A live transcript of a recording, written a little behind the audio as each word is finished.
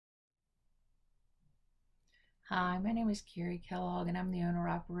Hi, my name is Carrie Kellogg, and I'm the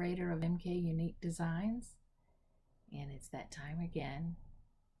owner-operator of MK Unique Designs. And it's that time again.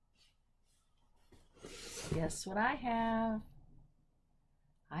 Guess what I have?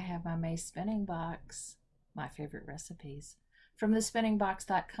 I have my May spinning box, my favorite recipes, from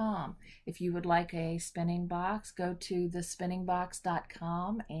thespinningbox.com. If you would like a spinning box, go to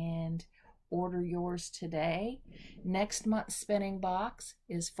thespinningbox.com and order yours today. Next month's spinning box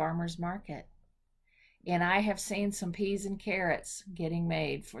is Farmer's Market. And I have seen some peas and carrots getting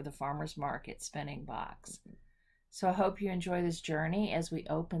made for the Farmer's Market spinning box. So I hope you enjoy this journey as we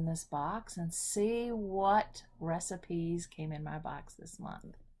open this box and see what recipes came in my box this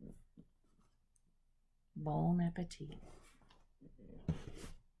month. Bon appetit.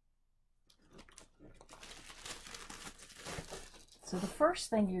 So the first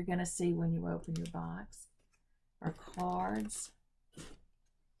thing you're going to see when you open your box are cards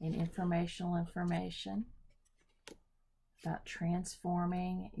and information about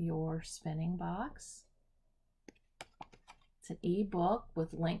transforming your spinning box. It's an ebook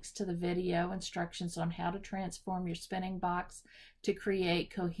with links to the video, instructions on how to transform your spinning box to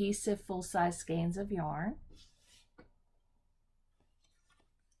create cohesive full-size skeins of yarn.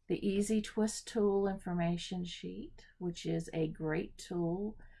 The Easy Twist Tool information sheet, which is a great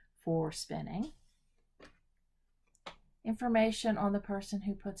tool for spinning. Information on the person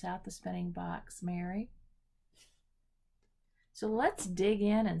who puts out the spinning box, Mary. So let's dig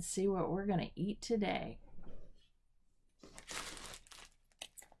in and see what we're going to eat today.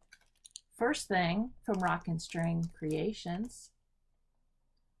 First thing from Rockin' String Creations,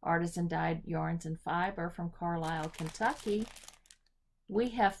 artisan dyed yarns and fiber from Carlisle, Kentucky. We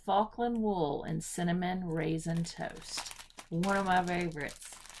have Falkland wool and cinnamon raisin toast, one of my favorites.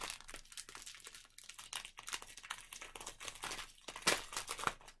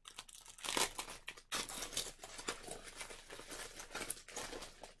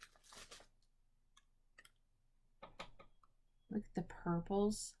 Look at the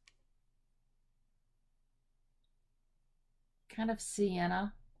purples. Kind of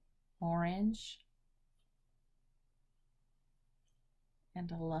sienna orange and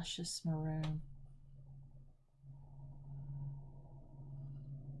a luscious maroon.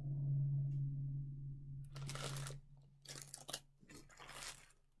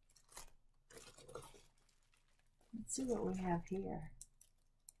 Let's see what we have here.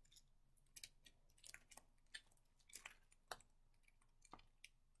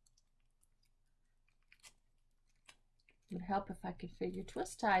 It would help if I could figure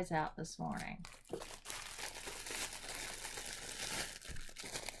twist ties out this morning.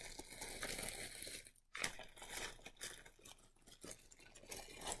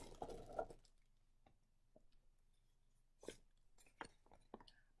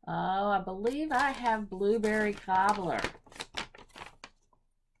 Oh, I believe I have blueberry cobbler.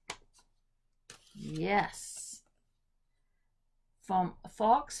 Yes. From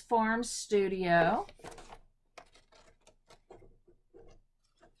Fox Farm Studio.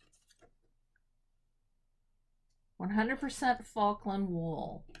 100% Falkland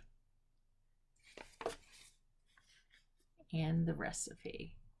wool. And the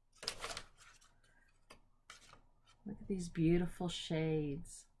recipe. Look at these beautiful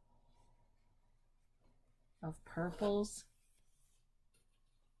shades of purples.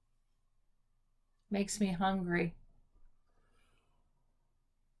 Makes me hungry.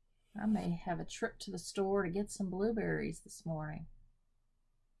 I may have a trip to the store to get some blueberries this morning.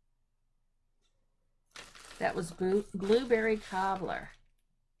 That was blueberry cobbler.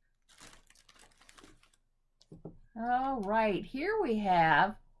 All right, here we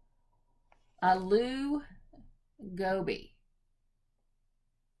have aloo gobi.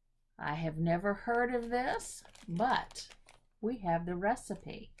 I have never heard of this, but we have the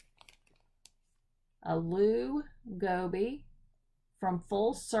recipe. Aloo gobi from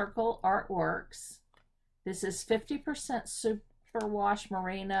Full Circle Artworks. This is 50% superwash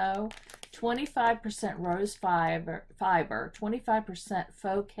merino, 25% rose fiber, 25%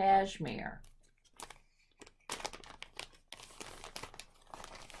 faux cashmere.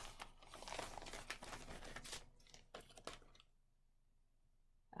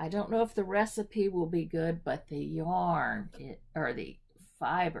 I don't know if the recipe will be good, but the yarn, or the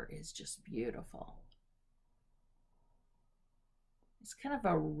fiber, is just beautiful. It's kind of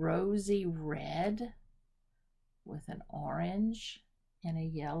a rosy red with an orange and a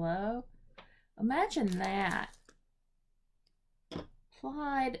yellow. Imagine that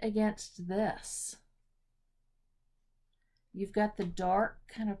applied against this. You've got the dark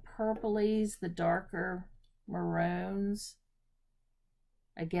kind of purplies, the darker maroons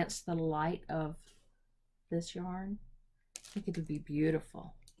against the light of this yarn. I think it would be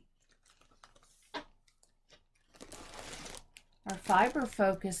beautiful. Our fiber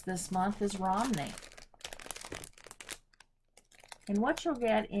focus this month is Romney. And what you'll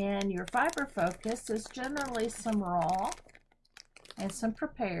get in your fiber focus is generally some raw and some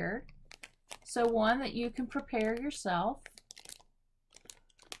prepared. So one that you can prepare yourself,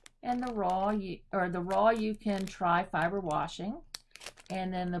 and the raw you can try fiber washing,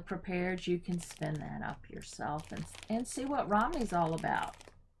 and then the prepared you can spin that up yourself and see what Romney's all about.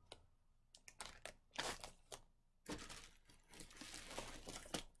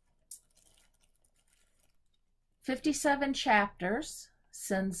 "57 Chapters"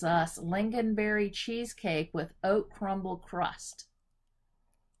 sends us lingonberry cheesecake with oat crumble crust.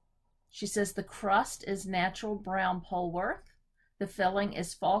 She says the crust is natural brown Polworth. The filling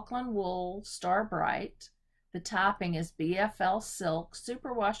is Falkland wool Star Bright. The topping is BFL silk,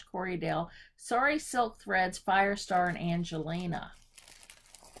 superwash Corriedale, Sari silk threads, Firestar, and Angelina.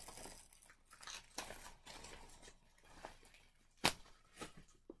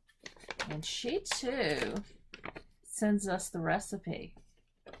 And she too sends us the recipe.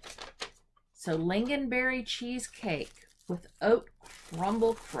 So lingonberry cheesecake with oat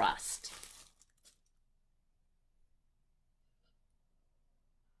crumble crust.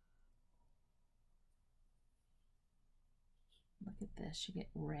 Look at this. You get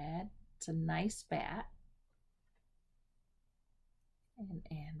red. It's a nice bat.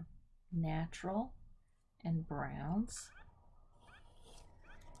 And natural and browns.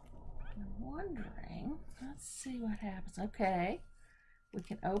 I'm wondering, let's see what happens. Okay, we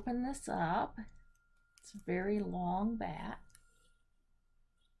can open this up. It's a very long bat.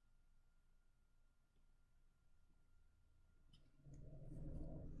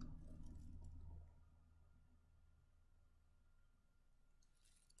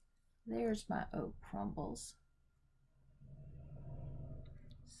 There's my oat crumbles.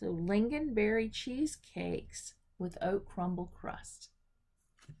 So lingonberry cheesecakes with oat crumble crust.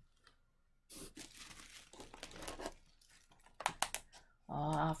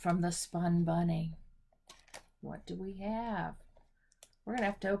 Ah, from the Spun Bunny. What do we have? We're going to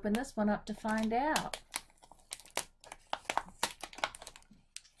have to open this one up to find out.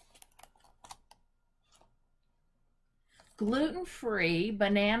 Gluten-free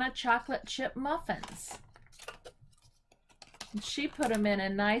banana chocolate chip muffins. And she put them in a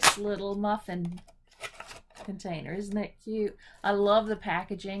nice little muffin container. Isn't that cute? I love the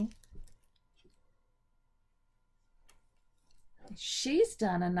packaging. She's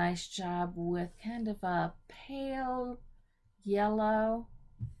done a nice job with kind of a pale yellow,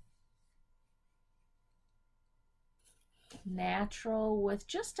 natural, with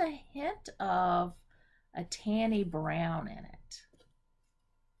just a hint of a tanny brown in it.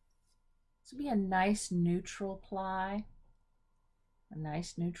 This would be a nice neutral ply, a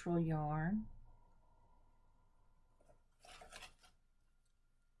nice neutral yarn.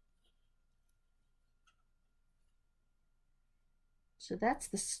 So that's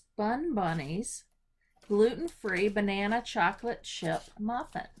the Spun Bunnies gluten-free banana chocolate chip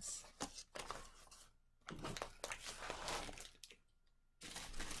muffins.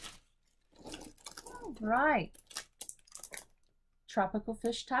 All right. Tropical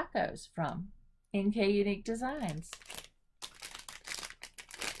fish tacos from NK Unique Designs.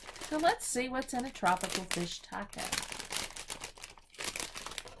 So let's see what's in a tropical fish taco.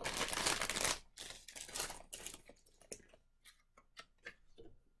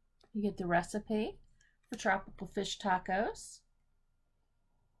 You get the recipe for tropical fish tacos.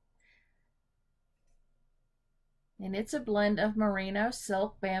 And it's a blend of merino,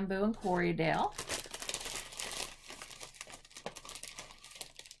 silk, bamboo, and Corriedale.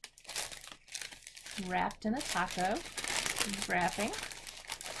 Wrapped in a taco wrapping.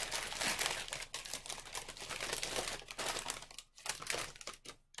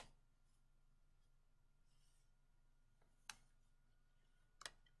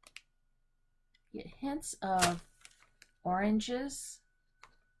 Get hints of oranges,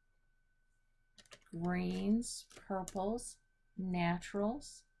 greens, purples,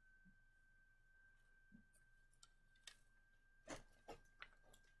 naturals.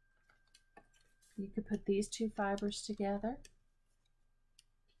 You could put these two fibers together.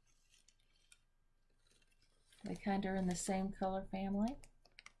 They kind of are in the same color family.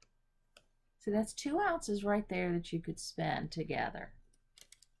 So that's 2 ounces right there that you could spin together.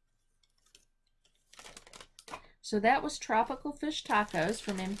 So that was Tropical Fish Tacos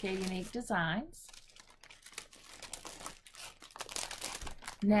from MK Unique Designs.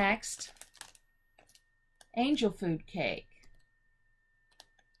 Next, Angel Food Cake.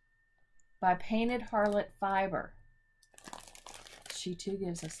 by Painted Harlot Fiber. She too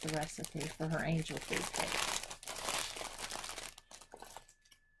gives us the recipe for her angel food cake.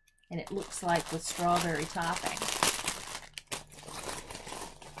 And it looks like with strawberry topping.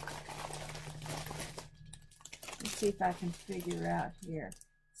 Let's see if I can figure out here. It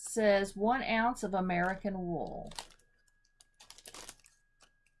says 1 ounce of American wool.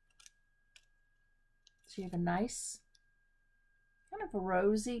 So you have a nice kind of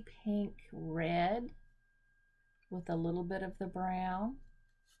rosy pink red with a little bit of the brown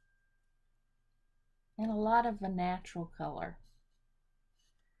and a lot of a natural color.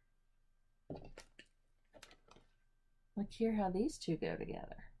 Look here how these two go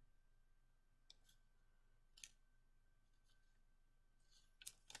together.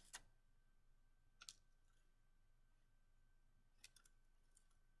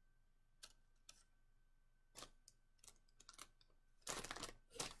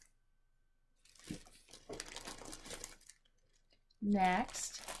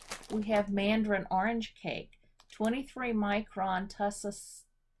 Next, we have Mandarin Orange Cake, 23 micron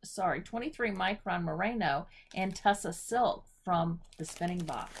merino and Tussa silk from the Spinning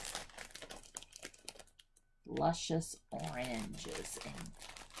Box. Luscious oranges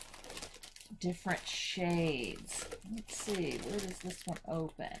in different shades. Let's see, where does this one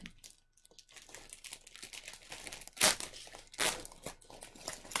open?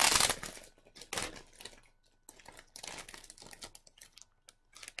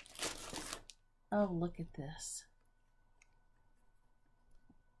 Oh, look at this.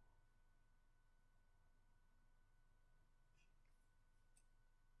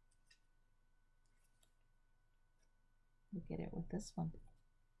 Look at it with this one.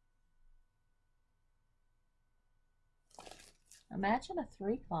 Imagine a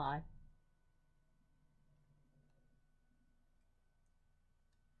 3-ply.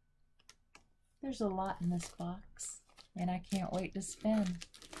 There's a lot in this box, and I can't wait to spin.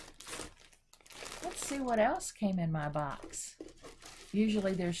 Let's see what else came in my box.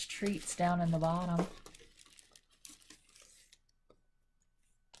 Usually there's treats down in the bottom.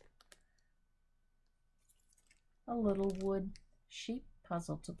 A little wood sheep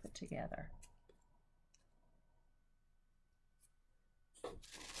puzzle to put together.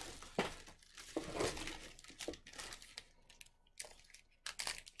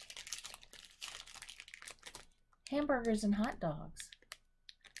 Hamburgers and hot dogs.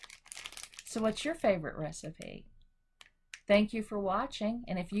 So what's your favorite recipe? Thank you for watching,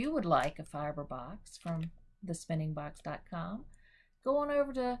 and if you would like a fiber box from thespinningbox.com, go on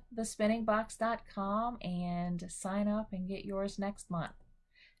over to thespinningbox.com and sign up and get yours next month.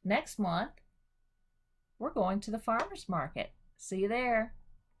 Next month, we're going to the farmer's market. See you there.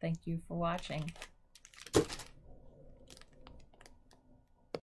 Thank you for watching.